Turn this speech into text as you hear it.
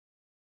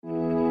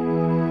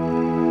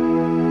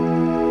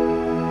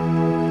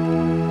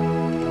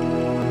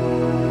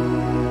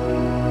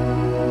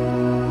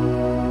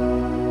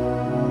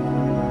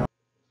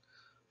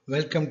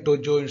Welcome to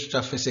Joe Insta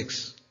Physics.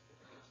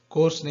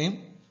 Course name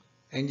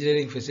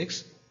Engineering Physics.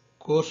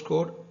 Course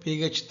code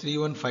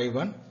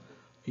PH3151.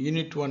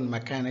 Unit 1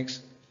 Mechanics.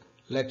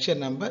 Lecture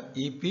number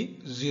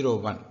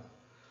EP01.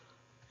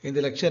 In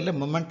the lecture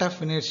moment of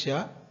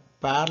inertia,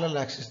 parallel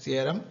axis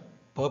theorem,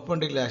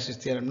 perpendicular axis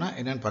theorem na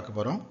என்னன்னு பார்க்க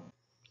போறோம்.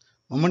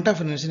 Moment of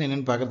inertia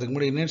என்னன்னு பார்க்கிறதுக்கு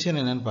முன்னாடி inertia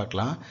என்னன்னு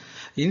பார்க்கலாம்.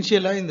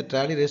 இனிஷியலா இந்த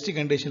ட்ராலி ரெஸ்ட்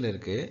கண்டிஷன்ல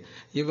இருக்கு.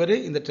 இவரு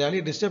இந்த ட்ராலி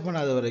டிஸ்டர்ப்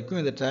பண்ணாத வரைக்கும்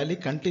இந்த ட்ராலி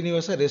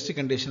கண்டினியூஸா ரெஸ்ட்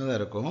கண்டிஷன்ல தான்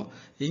இருக்கும்.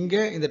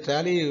 இங்க இந்த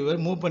ட்ராலி இவர்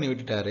மூவ் பண்ணி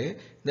விட்டுட்டாரு.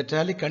 இந்த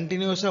ட்ராலி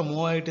கண்டினியூஸா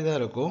மூவ் ஆயிட்டு தான்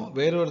இருக்கும்.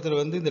 வேற ஒருத்தர்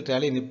வந்து இந்த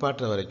ட்ராலி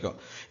நிப்பாட்டுற வரைக்கும்.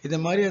 இந்த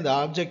மாதிரி அந்த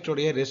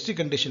ஆப்ஜெக்டோட ரெஸ்ட்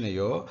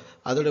கண்டிஷனையோ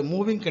அதோட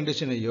மூவிங்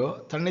கண்டிஷனையோ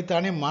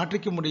தன்னைத்தானே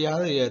மாற்றிக்க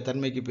முடியாத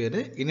தன்மைக்கு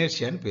பேரு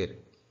இனர்ஷியான்னு பேரு.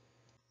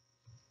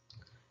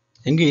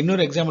 இங்க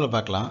இன்னொரு எக்ஸாம்பிள்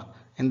பார்க்கலாம்.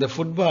 இந்த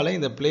ஃபுட்பாலை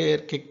இந்த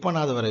பிளேயர் கிக்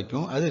பண்ணாத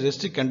வரைக்கும் அது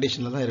ரெஸ்ட்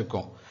கண்டிஷனில் தான்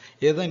இருக்கும்.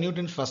 இதுதான்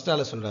நியூட்டன் ஃபர்ஸ்ட்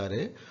ஆல சொல்றாரு.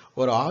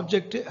 ஒரு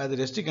ஆப்ஜெக்ட் அது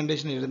ரெஸ்ட்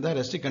கண்டிஷன் இருந்தால்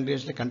ரெஸ்ட்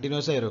கண்டிஷனில்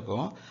கண்டினியூஸாக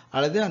இருக்கும்.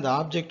 அல்லது அந்த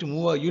ஆப்ஜெக்ட்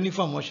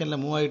யூனிஃபார்ம்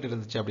மோஷனில் மூவ் ஆகிட்டு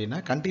இருந்துச்சு அப்படின்னா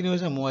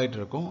கண்டினியூஸாக மூவ்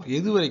ஆகிட்டு இருக்கும்.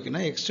 எது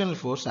வரைக்கும்னா எக்ஸ்டர்னல்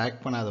ஃபோர்ஸ்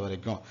ஆக்ட் பண்ணாத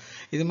வரைக்கும்.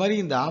 இது மாதிரி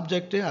இந்த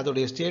ஆப்ஜெக்ட்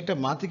அதோடைய ஸ்டேட்டை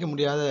மாற்றிக்க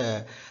முடியாத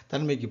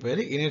தன்மைக்கு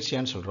பேர்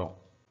இனர்ஷியான்னு சொல்கிறோம்.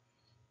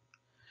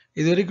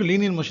 இது வரைக்கும்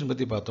லீனியர் மோஷன்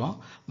பற்றி பார்த்தோம்.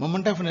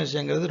 Moment of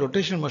இனர்ஷியாங்கிறது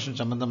rotational motion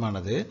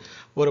சம்பந்தமானது.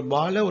 ஒரு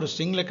பாலை ஒரு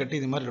ஸ்ட்ரிங்கில் கட்டி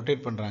இது மாதிரி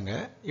ரொட்டேட் பண்ணுறாங்க.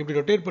 இப்படி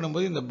ரொட்டேட்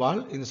பண்ணும்போது இந்த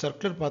பால் இந்த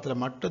சர்க்குலர்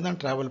பாத்தில் மட்டும்தான்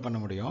ட்ராவல் பண்ண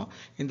முடியும்.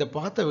 இந்த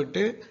பாத்தை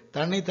விட்டு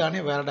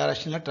தன்னைத்தானே வேறு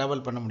டைரக்ஷனில்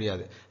ட்ராவல் பண்ண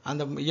முடியாது.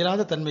 அந்த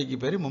இயலாத தன்மைக்கு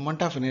பேர்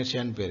மொமெண்ட் ஆஃப்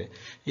இனர்ஷியான்னு பேர்.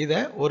 இதை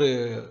ஒரு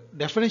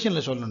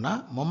டெஃபினேஷனில் சொல்லணும்னா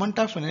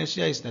moment of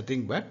inertia is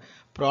nothing but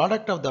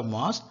product of the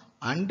mass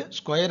and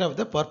square of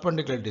the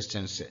perpendicular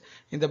distance.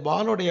 இந்த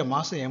பாலோடைய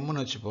மாசை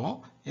எம்னு வச்சுப்போம்.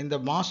 இந்த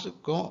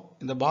மாஸுக்கும்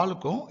இந்த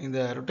பாலுக்கும் இந்த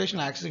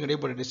ரொட்டேஷன் ஆக்சிஸ்க்கு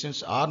இடைப்பட்ட டிஸ்டன்ஸ்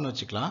ஆர்னு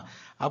வச்சுக்கலாம்.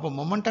 அப்போ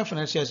moment of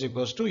inertia is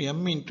equals to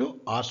m into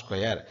r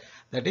square.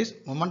 That is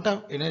moment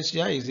of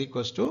inertia is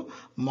equals to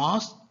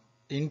mass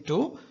into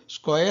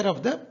square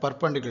of the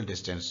perpendicular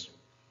distance.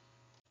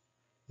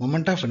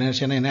 Moment of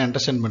இனர்ஷியானா என்ன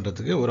அண்டர்ஸ்டாண்ட்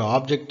பண்ணுறதுக்கு ஒரு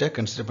ஆப்ஜெக்டை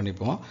கன்சிடர்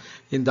பண்ணிப்போம்.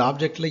 இந்த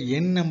ஆப்ஜெக்டில்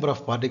n number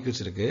of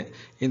particles இருக்குது.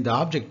 இந்த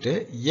object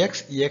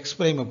X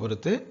பிரைமை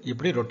பொறுத்து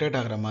இப்படி ரொட்டேட்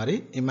ஆகிற மாதிரி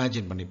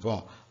இமேஜின்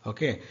பண்ணிப்போம்.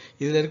 ஓகே,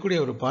 இதில் இருக்கக்கூடிய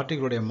ஒரு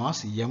பார்ட்டிகளுடைய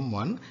மாஸ்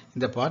m1.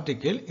 இந்த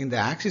பார்ட்டிகிள் இந்த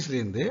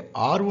ஆக்சிஸ்லேருந்து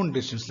r1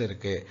 டிஸ்டன்ஸில்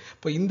இருக்குது.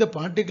 இப்போ இந்த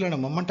பார்ட்டிகிளான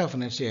மொமெண்ட் ஆஃப்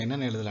இனர்ஷியா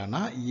என்னென்னு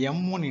எழுதலாம்னா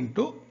m1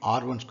 into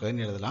r1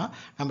 ஸ்கொயர்னு எழுதலாம்.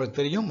 நம்மளுக்கு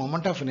தெரியும்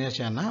moment of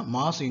இனர்ஷியானா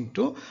mass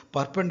into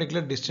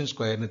perpendicular distance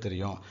ஸ்கொயர்னு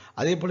தெரியும்.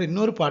 அதே போல்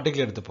இன்னொரு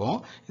பார்ட்டிகிள் எடுத்துப்போம்.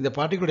 இந்த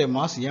பார்ட்டிகளுடைய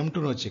மாஸ்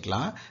m2ன்னு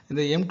வச்சுக்கலாம்.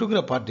 இந்த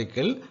m2ங்கிற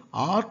பார்ட்டிகிள்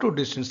r2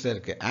 டிஸ்டன்ஸில்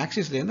இருக்குது.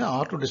 ஆக்சிஸ்லேருந்து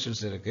r2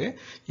 டிஸ்டன்ஸில் இருக்குது.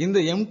 இந்த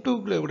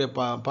m2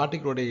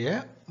 பார்ட்டிகளுடைய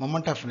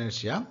moment of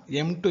inertia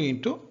m2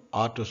 into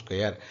r2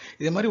 square.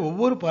 இதே மாதிரி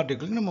ஒவ்வொரு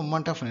பார்ட்டிகளுக்கும் நம்ம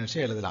மொமெண்ட் ஆஃப்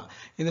இனர்ஷியா எழுதலாம்.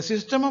 இந்த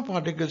system of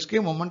பார்ட்டிகிள்ஸ்க்கு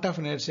moment of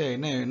inertia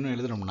என்ன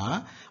எழுதணும்னா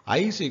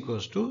I is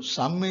equals to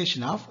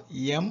summation of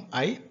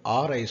mi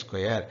ri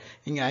square.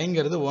 இங்கே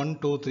ஐங்கிறது 1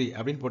 2 3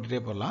 அப்படின்னு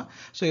போட்டுட்டே போடலாம்.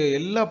 ஸோ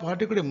எல்லா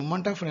பார்ட்டிகளுடைய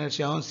மொமெண்ட் ஆஃப்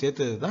இனர்ஷியாவும்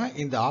சேர்த்தது தான்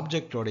இந்த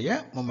ஆப்ஜெக்டோடைய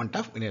moment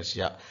of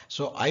inertia.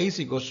 So I is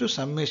equals to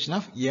summation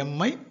of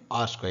mi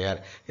r square.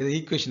 இது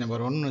ஈக்குவேஷன்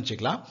நம்பர் 1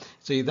 வச்சுக்கலாம்.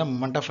 ஸோ இதுதான்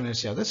moment of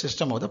inertia of the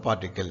system of the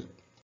particle.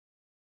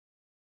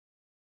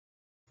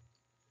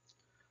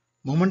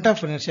 Moment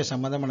of inertia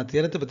சம்பந்தமான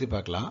தியரத்தை பற்றி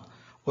பார்க்கலாம்.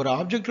 ஒரு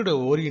ஆப்ஜெக்டோட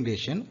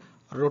ஓரியன்டேஷன்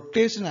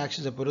ரொட்டேஷன்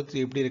ஆக்சிஸை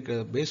பொறுத்து எப்படி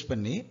இருக்கிறத பேஸ்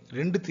பண்ணி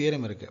ரெண்டு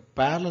தியரம் இருக்கு.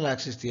 parallel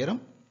axis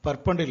theorem,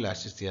 perpendicular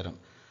axis theorem.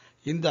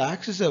 இந்த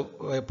ஆக்சிஸை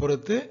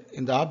பொறுத்து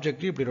இந்த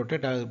ஆப்ஜெக்ட் இப்படி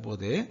ரொட்டேட் ஆகும்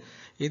போது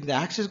இந்த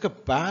ஆக்சிஸ்க்கு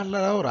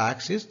பேரலாக ஒரு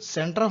axis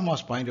centre of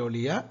mass point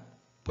வழியா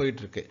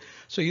போயிட்டு இருக்கு.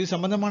 ஸோ இது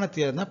சம்பந்தமான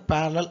தியரம் தான்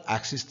parallel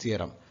axis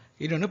தியரம்.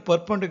 இன்னொன்று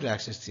perpendicular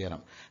axis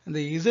தியரம். இந்த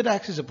z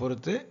ஆக்சிஸை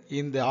பொறுத்து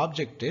இந்த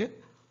ஆப்ஜெக்ட்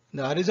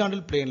இந்த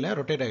ஹரிசாண்டல் பிளேனில்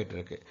ரொட்டேட் ஆகிட்டு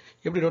இருக்கு.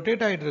 இப்படி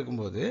ரொட்டேட் ஆகிட்டு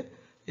இருக்கும்போது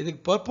இதுக்கு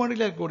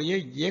பர்பெண்டிகுலர் இருக்கக்கூடிய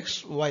எக்ஸ்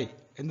ஒய்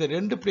இந்த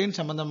ரெண்டு பிளேன்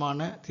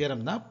சம்பந்தமான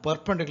தியரம் தான்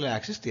perpendicular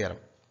axis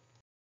theorem.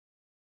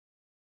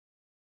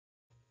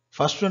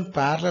 First one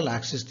parallel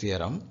axis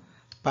theorem.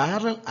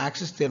 parallel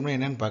axis theorem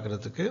என்னன்னு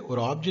பார்க்கறதுக்கு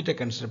ஒரு ஆப்ஜெக்டை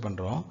கன்சிடர்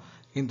பண்ணுறோம்.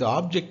 இந்த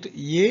ஆப்ஜெக்ட்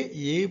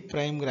ஏ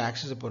பிரைம்ங்கிற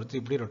ஆக்சிஸை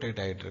பொறுத்து இப்படி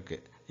ரொட்டேட் ஆகிட்டு இருக்கு.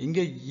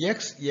 இங்கே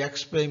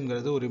எக்ஸ்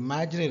பிரைம்ங்கிறது ஒரு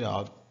இமேஜினரி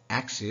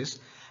ஆக்சிஸ்.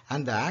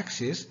 அந்த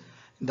ஆக்சிஸ்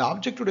இந்த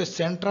ஆப்ஜெக்டுடைய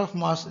சென்டர் ஆஃப்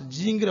மாஸ்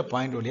ஜிங்கிற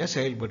பாயிண்ட் வழியாக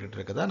செயல்பட்டு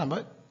இருக்கதா நம்ம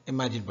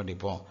இமேஜின்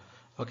பண்ணிப்போம்.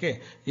 ஓகே,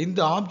 இந்த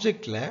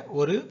ஆப்ஜெக்டில்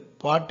ஒரு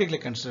பார்ட்டிகிளை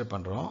கன்சிடர்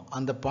பண்ணுறோம்.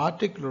 அந்த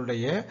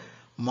பார்ட்டிகிளுடைய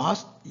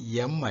மாஸ்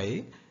எம்ஐ.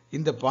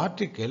 இந்த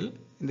பார்ட்டிகிள்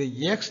இந்த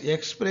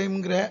எக்ஸ்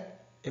பிரைம்ங்கிற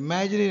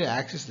இமேஜினரி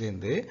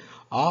ஆக்சிஸ்லேருந்து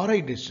ஆர்ஐ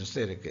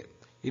டிஸ்டன்ஸில் இருக்குது.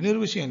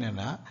 இன்னொரு விஷயம்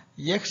என்னென்னா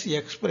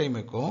எக்ஸ்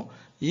பிரைமுக்கும்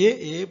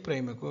ஏ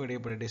பிரைமுக்கும்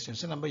இடைப்பட்ட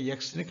டிஸ்டன்ஸை நம்ம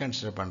எக்ஸ்னு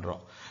கன்சிடர்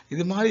பண்ணுறோம்.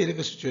 இது மாதிரி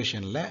இருக்க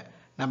சுச்சுவேஷனில்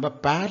நம்ம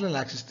parallel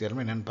axis theorem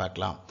என்னன்னு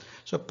பார்க்கலாம்.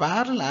 So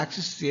parallel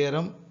axis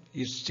theorem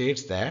it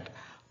states that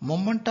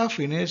moment of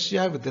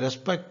inertia with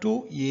respect to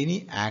any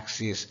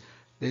axis,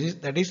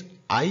 that is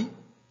I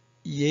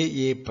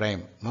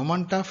prime.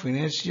 Moment of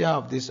inertia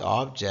of this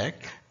object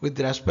with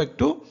respect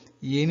to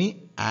any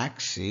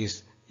axis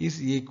is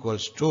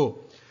equals to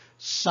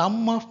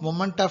sum of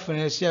moment of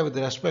inertia with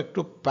respect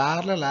to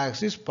parallel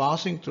axis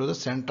passing through the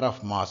center of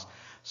mass.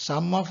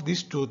 Sum of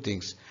these two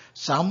things.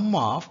 Sum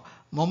of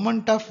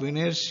moment of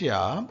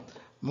inertia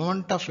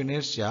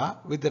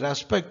with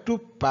respect to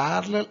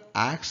parallel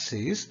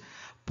axis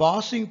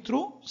passing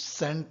through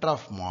center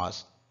of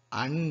mass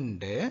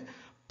and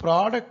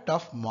product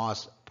of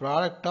mass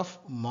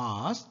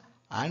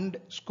and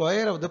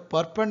square of the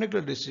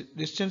perpendicular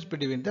distance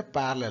between the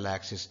parallel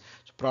axis.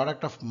 So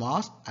product of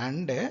mass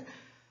and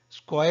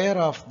square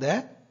of the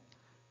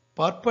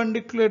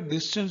perpendicular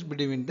distance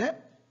between the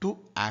two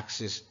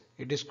axes.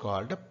 It is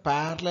called the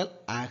parallel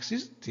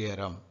axis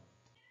theorem.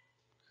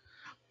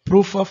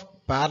 Proof of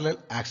parallel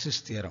axis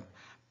theorem.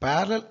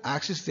 Parallel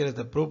axis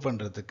theorத்தை prove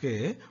பண்றதுக்கு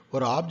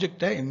ஒரு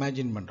ஆப்ஜெக்ட்டை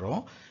imagine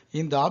பண்றோம்.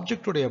 இந்த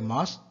ஆப்ஜெக்ட்டுடைய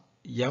mass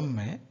m,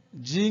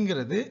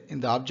 gங்கிறது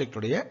இந்த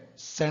ஆப்ஜெக்ட்டுடைய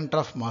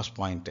centre of mass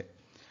point.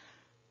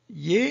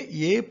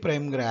 a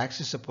பிரைம்ங்கிற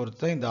ஆக்சிஸை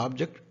பொறுத்து இந்த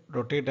object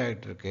rotate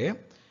ஆகிட்டு இருக்கு.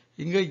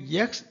 இங்க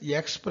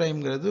x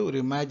பிரைம்ங்கிறது ஒரு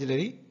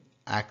இமேஜினரி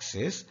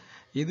ஆக்சிஸ்.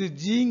 இது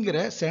gங்கிற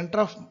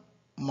சென்டர் ஆஃப்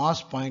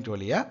மாஸ் பாயிண்ட்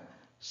வழியா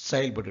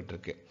செயல்பட்டு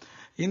இருக்கு.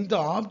 இந்த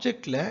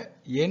ஆப்ஜெக்ட்ல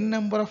n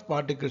நம்பர் ஆஃப்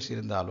பார்ட்டிகிள்ஸ்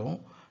இருந்தாலும்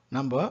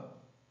நம்ம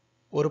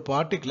ஒரு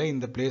பார்ட்டிகிளை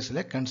இந்த பிளேஸ்ல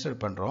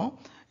கன்சிடர் பண்றோம்.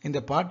 இந்த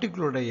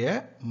பார்ட்டிகிளுடைய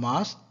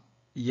மாஸ்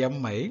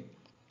mi,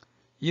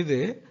 இது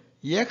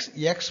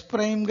x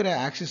பிரைம்ங்கிற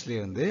ஆக்சிஸ்ல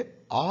இருந்து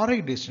ri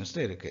டிஸ்டன்ஸ்ல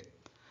இருக்கு.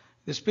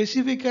 இது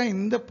ஸ்பெசிஃபிக்கா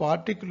இந்த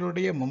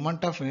பார்ட்டிகிளுடைய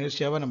மொமெண்ட் ஆஃப்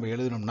இனர்ஷியாவை நம்ம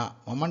எழுதணும்னா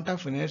moment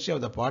of inertia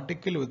of the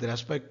particle with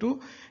respect to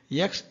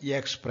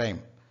x prime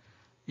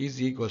is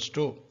equals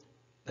to,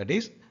 that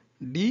is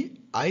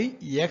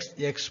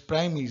dIxx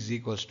prime is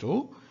equals to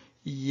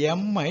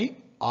mi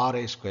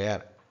ri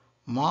square,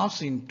 mass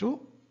into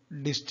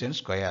distance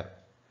square.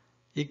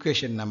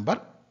 Equation number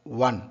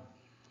 1.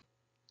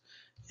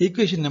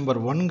 Equation number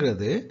 1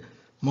 ங்கிறது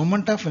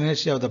moment of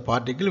inertia of the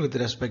particle with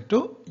respect to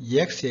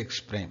x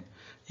prime.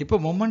 இப்போ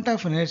moment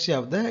of inertia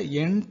of the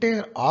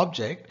entire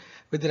object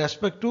with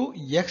respect to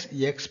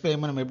x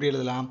prime நம்ம எப்படி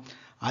எழுதலாம்?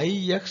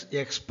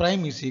 Ix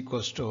prime is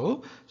equals to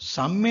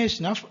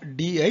summation of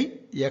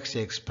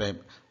dIxx prime.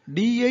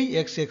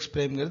 dIxx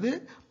prime ங்கிறது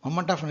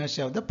moment of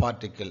inertia of the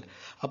particle.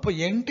 அப்போ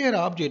entire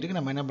objectக்கு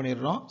நம்ம என்ன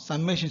பண்ணிடுறோம்?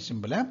 summation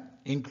symbol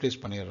introduce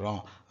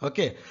பண்ணிடுறோம்.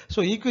 Okay, so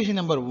equation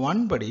number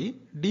 1 படி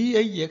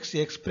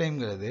dIxx prime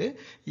ங்கிறது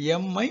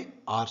mi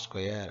r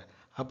ஸ்கொயர்.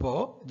 அப்போ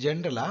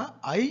ஜெனரலா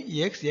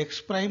Ix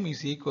prime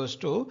is equals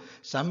to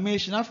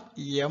summation of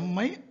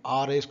mi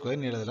ri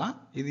square எழுதலாம்.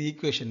 இது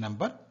ஈக்குவேஷன்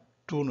நம்பர்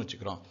 2 னு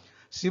வச்சுக்கிறோம்.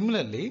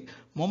 Similarly,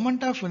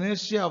 moment of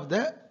inertia of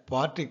the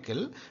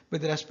particle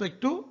with respect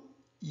to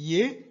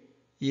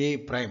a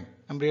prime.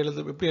 நம்ம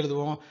எப்படி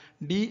எழுதுவோம்?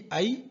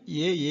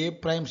 dIa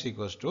prime is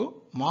equals to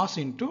mass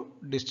into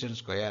distance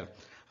square.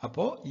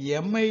 அப்போ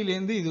mi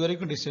லேருந்து இது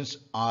வரைக்கும் distance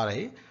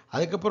ri,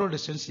 அதுக்கப்புறம்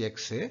distance x.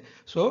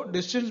 So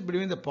distance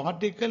between the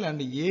particle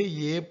and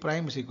a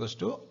prime is equals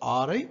to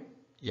ri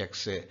x.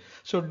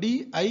 So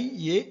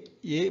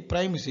dIa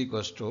prime is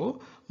equals to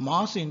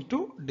mass into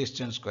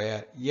distance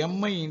square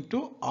mi into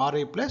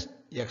ri plus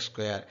x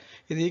square.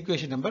 இது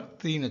equation number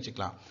 3 னு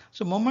வச்சுக்கலாம்.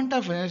 So moment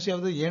of inertia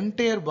of the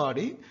entire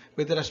body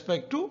with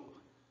respect to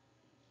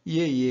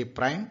a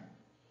prime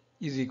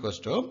is equals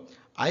to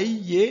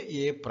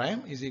Ia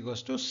prime is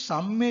equals to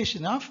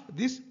summation of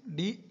this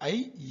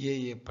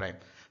dIa prime.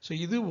 So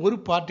இது ஒரு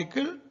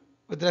particle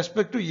with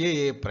respect to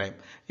a prime.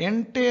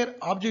 Entire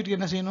object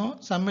என்ன செய்யணும்?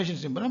 Summation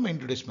symbol நம்ம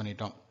introduce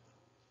பண்ணிட்டோம்.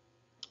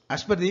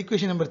 As per the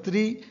equation number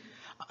 3,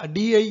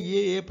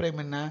 dIa prime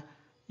என்ன?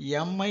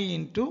 mi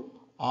into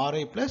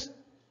ri plus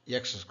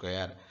x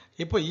square.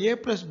 இப்போ a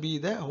plus b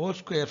the whole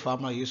square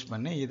formula use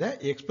பண்ணி இதை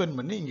expand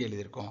பண்ணி இங்கே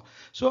எழுதியிருக்கோம்.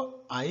 So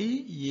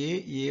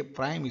Ia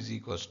prime is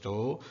equals to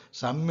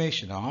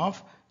summation of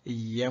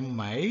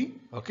mi,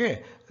 okay,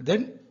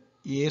 then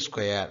a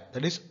square,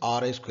 that is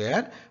ri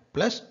square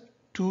plus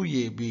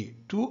 2ab,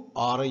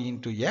 2ri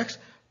into x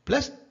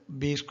plus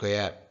b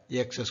square,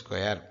 x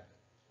square.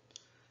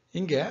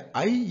 இங்க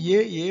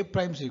Ia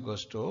prime is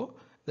equals to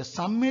the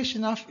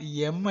summation of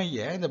mi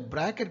இந்த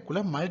bracket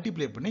குள்ள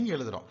multiply பண்ணி இங்க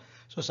எழுதுறோம்.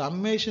 So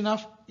summation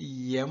of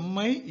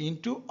mi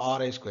into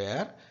ri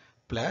square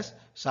plus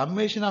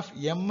summation of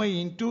mi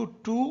into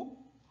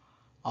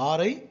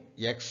 2ri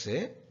x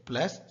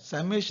plus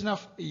summation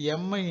of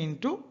mi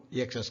into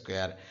x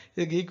square.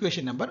 இதுக்கு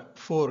equation number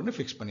 4 னு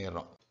fix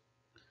பண்ணிடுறோம்.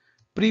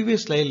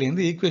 Previous slideல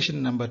இருந்து equation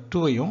number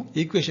 2 யும்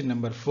equation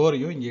number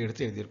 4 யும் இங்க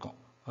எடுத்து எழுதியிருக்கோம்.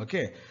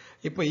 ஓகே,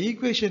 இப்போ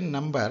equation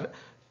number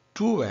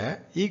 2வை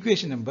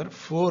equation number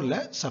 4ல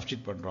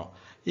substitute பண்றோம்.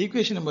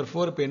 Equation number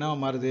 4 இப்போ என்னவா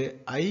மாறுது?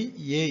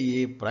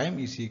 Ia prime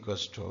is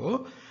equals to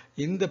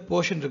இந்த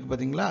portion இருக்கு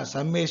பாத்தீங்களா?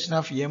 Summation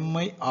of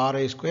mi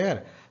ri square.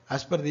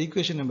 As per the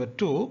equation number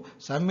 2,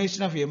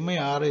 summation of mi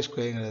ri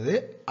square ங்கிறது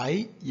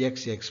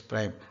Ixx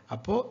prime.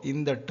 அப்போ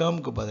இந்த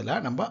termக்கு பதிலா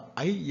நம்ம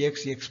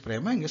Ixx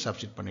prime இங்க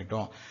substitute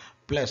பண்ணிட்டோம்.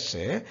 Plus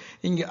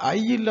இங்க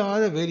i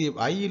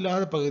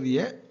இல்லாத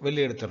பகுதியை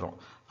வெளியே எடுத்துறோம்.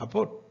 அப்போ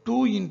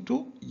 2 into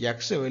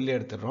x வெளியே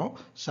எடுத்துறோம்.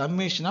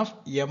 Summation of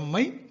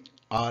mi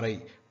ri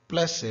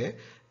plus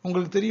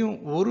உங்களுக்கு தெரியும்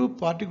ஒரு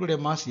பார்ட்டிகளுடைய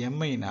mass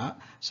mi-னா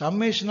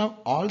summation of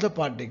all the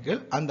பார்ட்டிகள்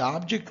அந்த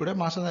ஆப்ஜெக்டோட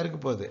மாஸ் தான் இருக்க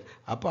போகுது.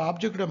 அப்போ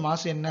ஆப்ஜெக்டோட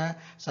மாஸ் என்ன?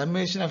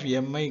 சம்மேஷன் ஆஃப்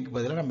mi-க்கு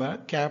பதிலாக நம்ம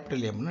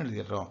கேபிட்டல் M-னு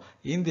எழுதிடுறோம்.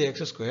 இந்த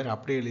x²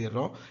 அப்படியே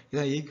எழுதிடுறோம்.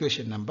 இதான்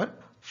ஈக்குவேஷன் நம்பர்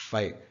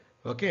 5.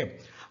 ஓகே,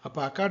 அப்போ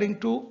according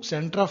to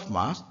centre of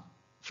mass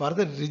for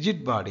the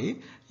rigid body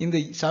இந்த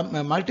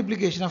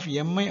மல்டிப்ளிகேஷன் ஆஃப்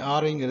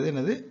mi-ri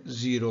என்னது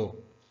 0.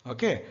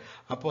 ஓகே,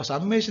 அப்போ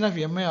சம்மேஷன் ஆஃப்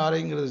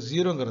mi-ri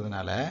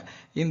 0ங்கிறதுனால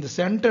இந்த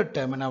சென்டர்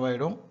டேர்ம் என்ன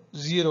ஆகிடும்?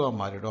 0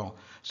 மாறிடும்.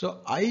 So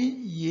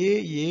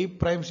iaa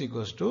prime is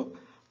equals to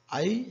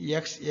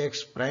ixx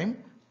prime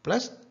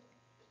plus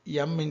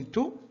m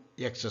into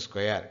x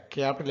square,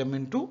 capital M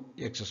into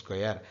x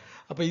square.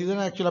 அப்போ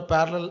இதுதான் ஆக்சுவலாக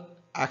parallel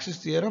axis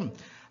theorem.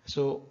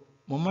 So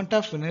moment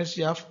of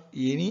inertia of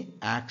any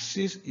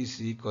axis is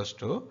equals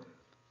to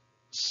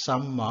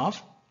sum of,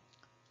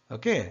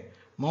 okay,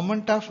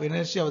 moment of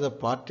inertia of the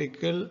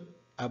particle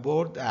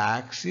about the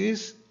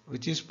axis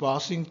which is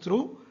passing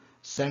through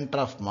center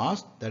of mass,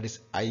 that is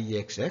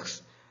ixx,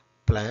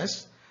 plus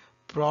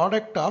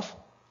product of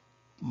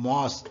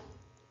mass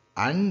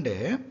and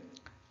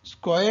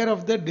square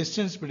of the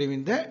distance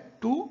between the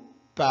two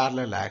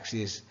parallel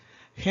axes.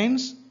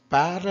 Hence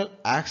parallel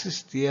axis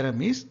theorem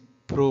is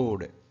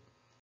proved.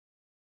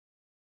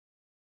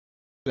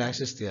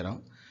 Axis theorem.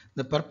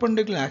 The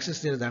perpendicular axis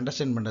theorem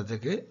understand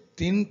பண்றதுக்கு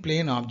thin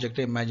plane object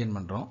imagine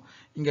பண்றோம்.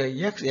 இங்க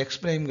x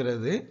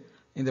primeங்கிறது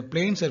இந்த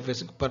plane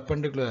surfaceக்கு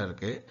perpendicular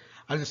இருக்கு.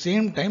 At the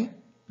same time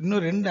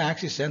இன்னும் ரெண்டு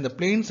axis அந்த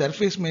plane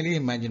surface மேலேயே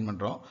imagine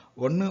பண்றோம்.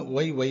 ஒன்னு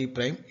y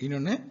prime,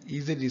 இன்னொன்னு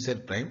z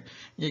prime.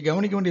 இங்க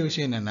கவனிக்க வேண்டிய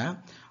விஷயம் என்னன்னா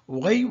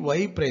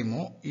y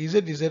primeம்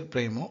z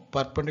primeம்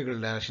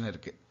perpendicular direction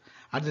இருக்கு.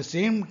 At the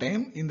same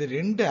time இந்த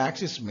ரெண்டு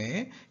ஆக்சிஸ்மே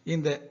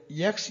இந்த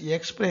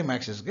x prime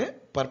ஆக்சிஸ்க்கு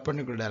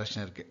perpendicular direction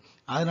இருக்கு.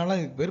 அதனால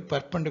இதுக்கு பேர்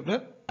perpendicular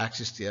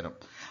axis theorem.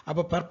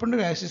 அப்ப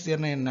perpendicular axis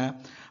theorem என்ன?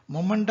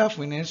 Moment of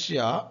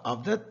inertia of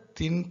the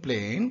thin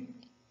plane,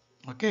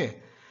 okay,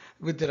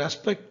 with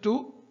respect to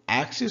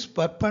axis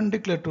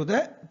perpendicular to the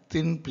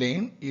thin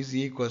plane is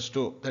equals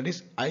to, that is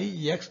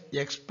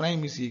ix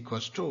prime is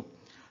equals to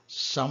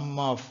sum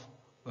of,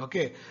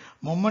 okay,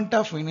 moment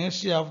of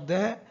inertia of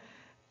the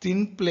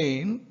thin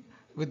plane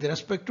with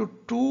respect to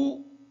two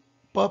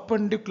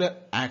perpendicular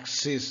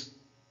axis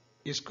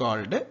is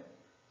called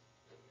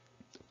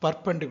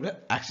perpendicular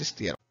axis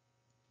theorem.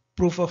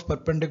 Proof of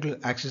perpendicular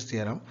axis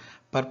theorem.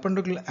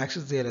 Perpendicular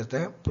axis theorem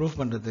proof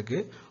பண்றதுக்கு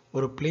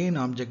ஒரு plane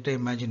object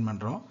imagine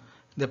பண்றோம்.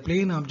 இந்த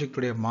plane object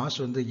உடைய mass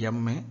வந்து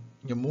m.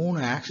 இங்க மூணு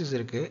axis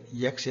இருக்கு,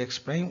 x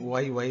prime,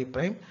 y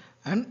prime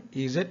and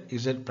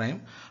z prime.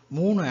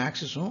 மூணு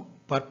axisம்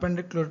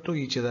perpendicular to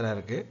each other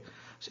இருக்கு.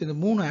 ஸோ இந்த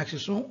மூணு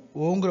ஆக்சிஸும்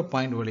ஓங்கிற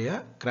பாயிண்ட் வழியா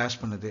கிராஸ்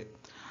பண்ணுது.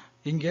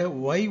 இங்க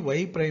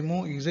y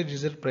பிரைமும்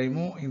z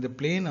பிரைமும் இந்த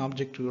பிளேன்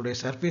ஆப்ஜெக்டுடைய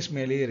சர்ஃபேஸ்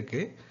மேலேயே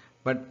இருக்கு.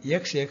 பட்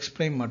x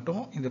பிரைம்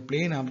மட்டும் இந்த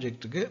பிளேன்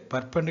ஆப்ஜெக்ட்டுக்கு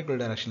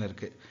பர்பெண்டிகுலர் டைரக்ஷன்ல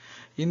இருக்கு.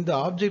 இந்த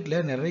ஆப்ஜெக்ட்ல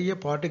நிறைய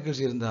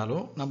பார்ட்டிகிள்ஸ்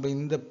இருந்தாலும் நம்ம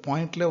இந்த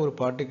பாயிண்ட்ல ஒரு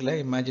பார்ட்டிகிளை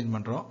இமேஜின்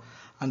பண்றோம்.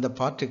 அந்த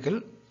பார்ட்டிகிள்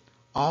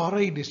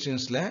ri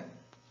டிஸ்டன்ஸ்ல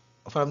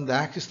ஃப்ரம் தி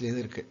ஆக்சிஸ்ல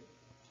இருக்கு.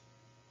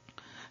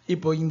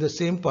 இப்போ இந்த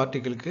same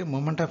பார்ட்டிகிளுக்கு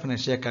moment of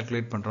inertia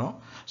calculate பண்றோம்.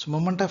 So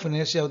moment of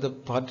inertia of the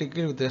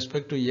particle with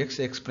respect to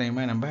X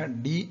பிரைமை நம்ம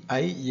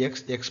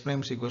dix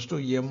prime equals to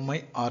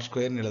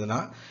mi(r²)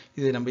 எழுதலாம்.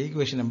 இது நம்ம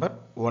ஈக்குவேஷன் நம்பர்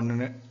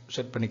 1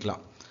 செட்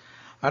பண்ணிக்கலாம்.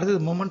 அடுத்தது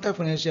moment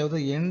of inertia of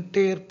the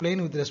entire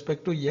plane with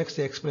respect to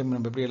X prime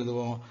நம்ம எப்படி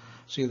எழுதுவோம்?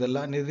 So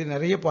இதெல்லாம் இது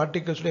நிறைய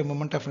பார்ட்டிகல்ஸுடைய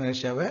மொமெண்ட் ஆஃப்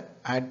இனர்ஷியாவை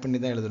ஆட் பண்ணி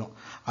தான் எழுதணும்.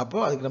 அப்போ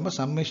அதுக்கு நம்ம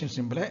சம்மேஷன்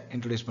சிம்பிளை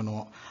இன்ட்ரோடியூஸ்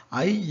பண்ணுவோம்.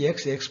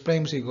 ix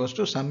prime is equals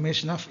to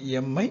summation of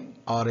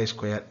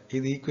mi(ri²).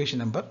 இது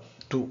ஈக்குவேஷன் நம்பர்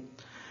 2.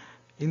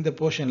 இந்த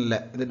போர்ஷனில்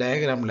இந்த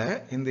டயக்ராமில்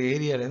இந்த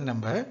ஏரியாவிலேருந்து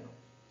நம்ம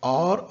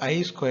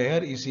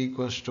ri² is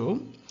equals to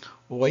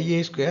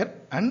yi²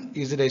 and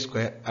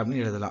zi²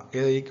 அப்படின்னு எழுதலாம்.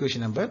 இது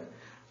ஈக்குவேஷன் நம்பர்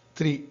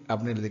 3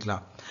 அப்படின்னு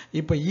எழுதிக்கலாம்.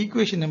 இப்போ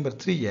equation number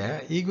 3யை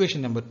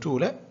equation number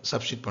 2ல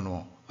substitute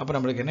பண்ணுவோம். அப்போ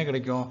நம்மளுக்கு என்ன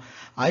கிடைக்கும்?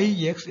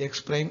 ix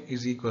prime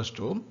is equals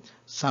to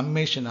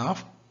summation of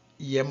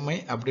mi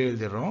அப்படி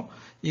எழுதிடுறோம்.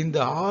 இந்த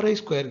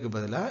ri²க்கு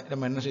பதிலாக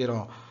நம்ம என்ன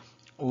செய்யறோம்?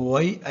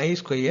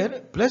 yi²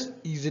 plus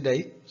zi²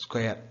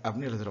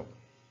 அப்படின்னு எழுதுறோம்.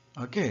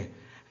 ஓகே,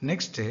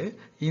 நெக்ஸ்ட்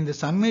இந்த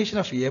சம்மேஷன்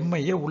ஆஃப்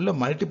mi உள்ள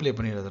மல்டிப்ளை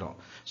பண்ணி எழுதுறோம்.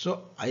 So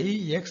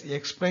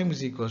ix prime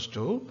is equals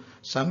to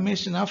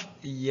summation of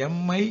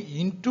mi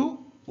into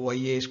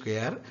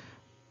yi²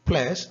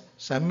 plus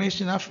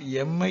summation of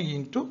mi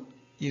into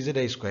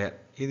zi².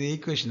 இது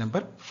ஈக்குவேஷன்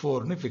நம்பர்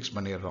 4னு ஃபிக்ஸ்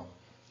பண்ணிடுறோம்.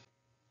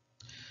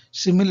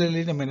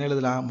 Similarly நம்ம என்ன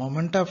எழுதலாம்?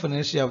 moment of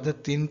inertia of the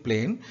thin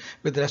plane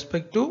with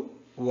respect to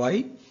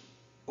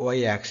y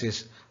axis.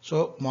 So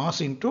mass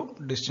into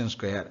distance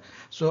square.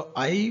 So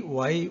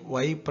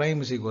y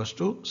prime is equals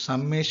to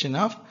summation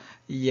of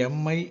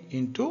mi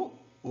into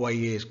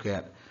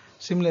ya².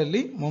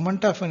 Similarly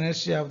moment of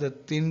inertia of the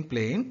thin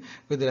plane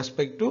with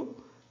respect to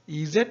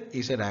z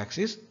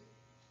axis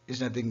is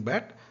nothing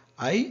but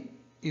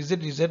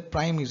z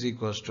prime is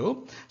equals to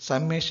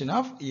summation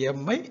of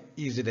mi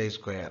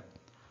zi².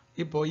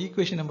 இப்போ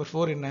equation number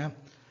 4 என்ன?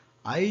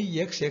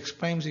 Ix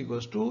prime is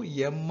equals to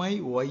mi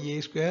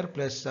ya square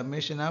plus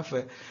summation of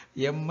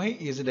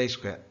mi zi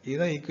square.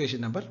 இதுதான் equation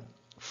number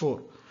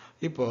 4.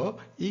 இப்போ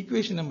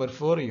equation number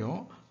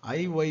 4யும்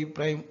iy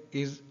prime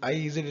is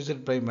izz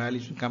prime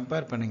values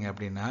compare பண்ணுங்க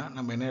அப்படின்னா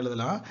நம்ம என்ன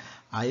எழுதலாம்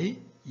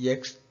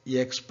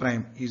ix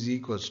prime is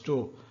equals to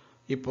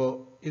இப்போ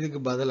இதுக்கு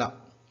பதிலா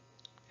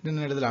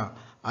என்ன எழுதலாம்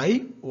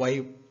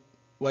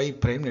y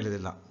prime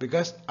எழுதலாம்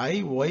because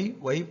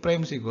y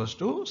prime is equals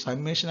to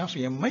summation of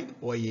mi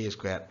ya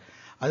square.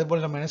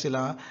 அதுபோல நம்ம என்ன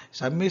செய்யலாம்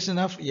summation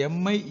of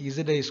mi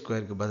zi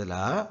square க்கு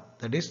பதிலா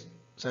that is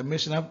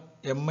summation of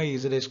mi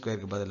zi square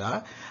க்கு பதிலா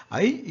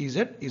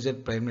iz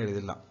prime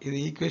எழுதலாம். இது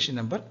equation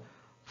number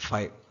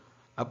 5.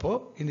 அப்போ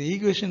இந்த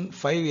equation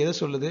 5 எதை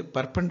சொல்லுது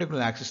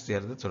perpendicular axis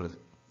theorem சொல்லுது.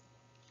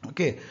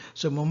 Okay,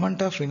 so moment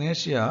of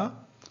inertia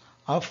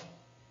of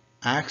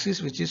axis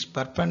which is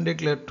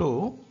perpendicular to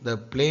the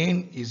plane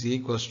is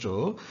equals to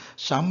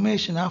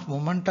summation of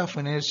moment of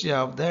inertia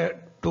of the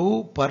two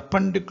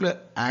perpendicular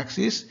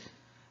axes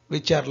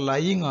which are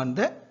lying on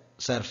the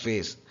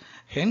surface.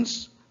 Hence,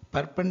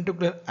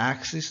 perpendicular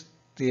axis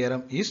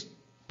theorem is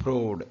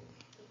proved.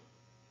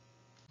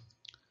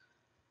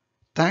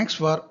 Thanks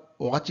for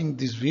watching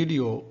this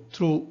video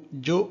through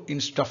Joe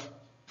Institute of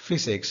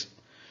Physics.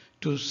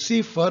 To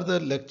see further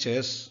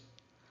lectures,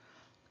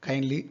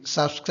 kindly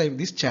subscribe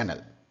this channel.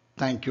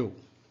 Thank you.